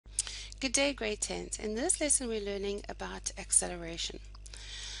Good day, grade 10s. In this lesson, we're learning about acceleration.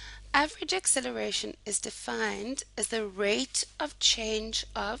 Average acceleration is defined as the rate of change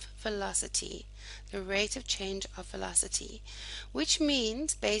of velocity. The rate of change of velocity, which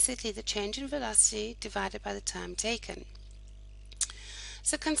means basically the change in velocity divided by the time taken.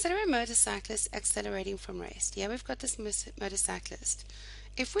 So consider a motorcyclist accelerating from rest. Here we've got this motorcyclist.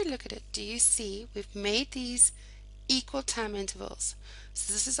 If we look at it, do you see we've made these equal time intervals?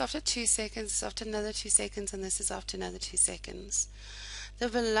 So this is after 2 seconds, this is after another 2 seconds, and this is after another 2 seconds. The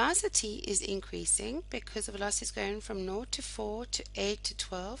velocity is increasing because the velocity is going from 0 to 4 to 8 to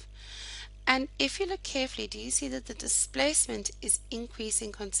 12. And if you look carefully, do you see that the displacement is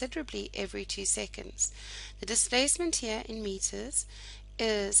increasing considerably every 2 seconds? The displacement here in meters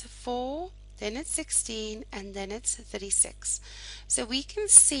is 4, then it's 16, and then it's 36. So we can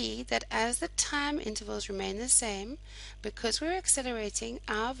see that as the time intervals remain the same, because we're accelerating,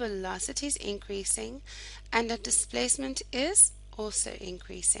 our velocity is increasing and the displacement is also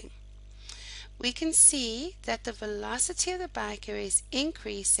increasing. We can see that the velocity of the bike here is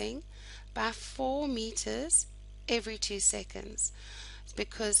increasing by 4 meters every 2 seconds,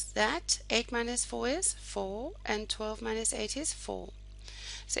 because that 8 minus 4 is 4 and 12 minus 8 is 4.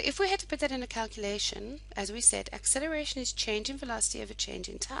 So if we had to put that in a calculation, as we said, acceleration is change in velocity over change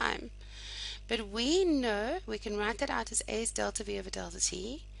in time. But we know we can write that out as a is delta v over delta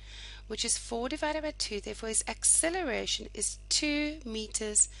t, which is 4 divided by 2. Therefore, its acceleration is 2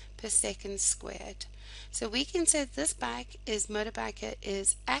 meters per second squared. So we can say this motorbike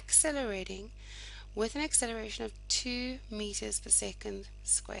is accelerating with an acceleration of 2 meters per second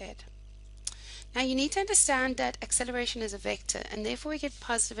squared. Now you need to understand that acceleration is a vector, and therefore we get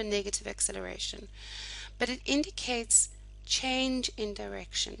positive and negative acceleration. But it indicates change in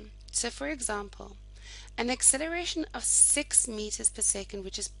direction. So for example, an acceleration of 6 meters per second,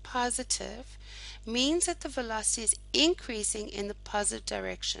 which is positive, means that the velocity is increasing in the positive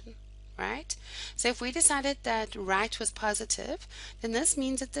direction, right? So if we decided that right was positive, then this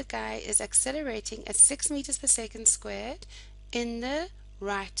means that the guy is accelerating at 6 meters per second squared in the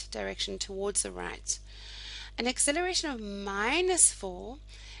right direction, towards the right. An acceleration of minus 4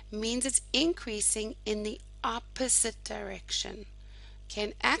 means it's increasing in the opposite direction. Okay,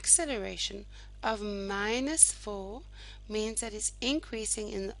 an acceleration of minus 4 means that it's increasing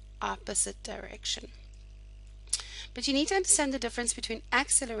in the opposite direction. But you need to understand the difference between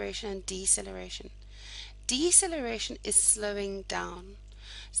acceleration and deceleration. Deceleration is slowing down.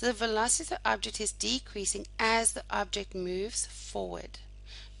 So the velocity of the object is decreasing as the object moves forward.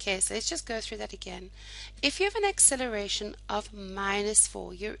 Okay, so let's just go through that again. If you have an acceleration of minus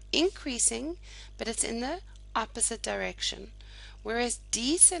 4, you're increasing, but it's in the opposite direction. Whereas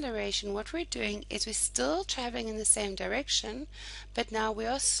deceleration, what we're doing is we're still traveling in the same direction, but now we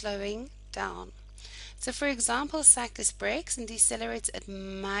are slowing down. So for example, a cyclist brakes and decelerates at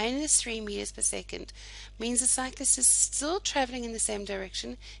minus 3 meters per second. Means the cyclist is still traveling in the same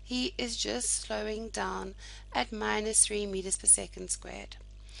direction. He is just slowing down at minus 3 meters per second squared.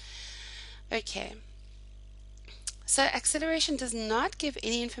 Okay, so acceleration does not give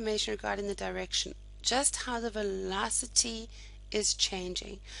any information regarding the direction, just how the velocity is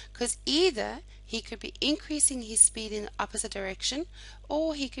changing, because either he could be increasing his speed in the opposite direction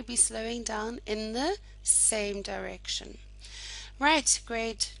or he could be slowing down in the same direction. Right,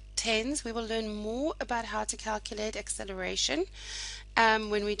 grade 10s, we will learn more about how to calculate acceleration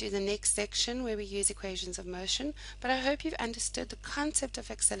when we do the next section where we use equations of motion, but I hope you've understood the concept of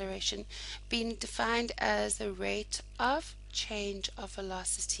acceleration being defined as the rate of change of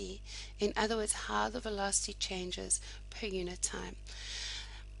velocity. In other words, how the velocity changes per unit time.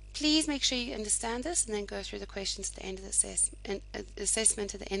 Please make sure you understand this and then go through the questions at the end of the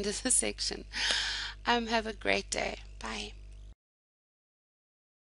assessment at the end of the section. Have a great day. Bye.